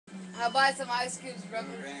I buy some ice cubes, rub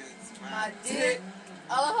it my dick.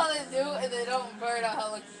 I love how they do and they don't burn out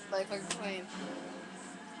how it looks like clean.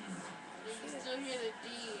 You can still hear the D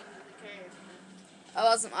in the curve. I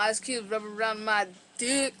bought some ice cubes, rub around my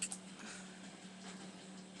dick.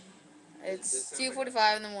 It's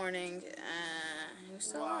 2:45 in the morning. We're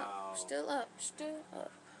still up. We're still up. We're still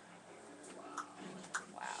up.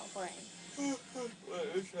 Wow, playing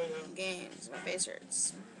games. My face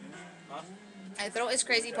hurts. Huh? My throat is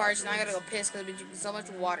crazy parched, and I gotta go piss because I've been drinking so much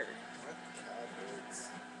water.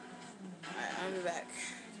 Alright, I'll be back.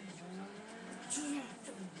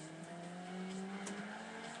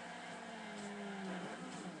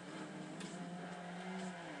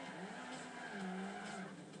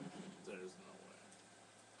 There's no way.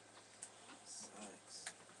 Sucks.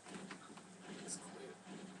 Let's quit.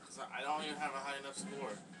 Cause I don't even have a high enough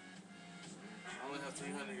score. I only have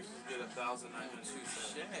 300. You're supposed to get 1,900.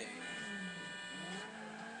 Touche.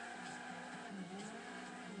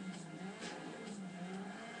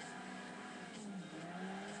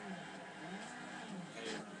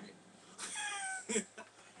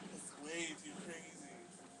 That's way too crazy.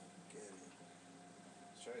 Get it.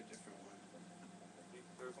 Let's try a different one.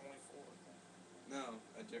 There's only 4. No,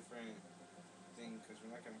 a different thing, because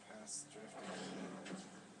we're not going to pass drifting.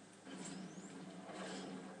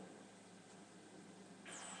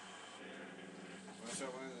 Want to show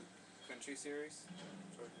one of the country series?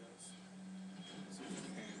 Sure, yes. See if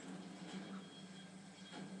you can.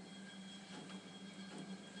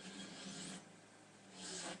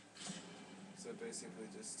 So basically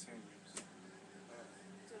just tuners.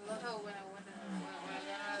 So I love how when I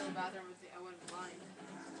got out of the bathroom, I went blind.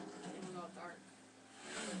 It was all dark.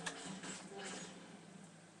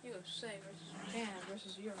 USA versus Japan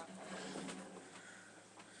versus Europe.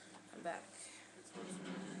 I'm back.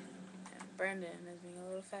 And Brandon is being a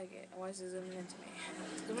little faggot. Why is he zooming into me?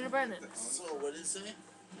 Come here, Brandon. So, what did it say?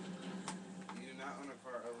 You do not own a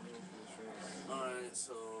car eligible for this race. Alright,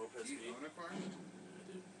 so press Do B. you own a car? I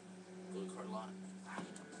do. Go to card lot.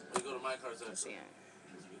 We go to my cards Let's see.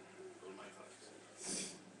 actually. Go to my cards.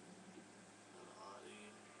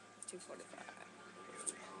 Audi. 245.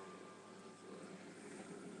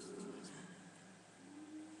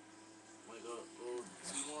 Wait, go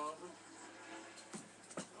see more over?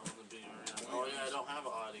 On the B right now. Oh yeah, I don't have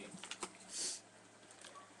an Audi.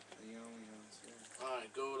 You only own 2.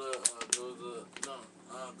 Alright, go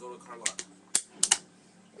to car lot.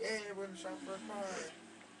 Yeah, we're gonna shop for a car.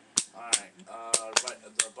 Alright, right,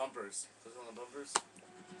 the bumpers. Click on the bumpers. 2,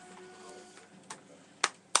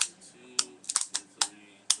 3,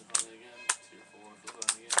 click on it again. Tier 4, click on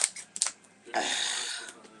it again.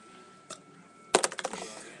 Click on it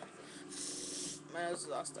again. My nose is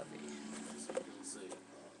all stuffy.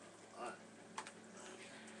 Alright.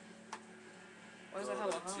 Why is that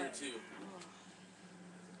hella hot? Tier 2.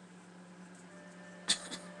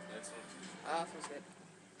 Next one. Ah, feels good.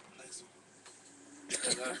 Next one.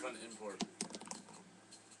 I gotta find import.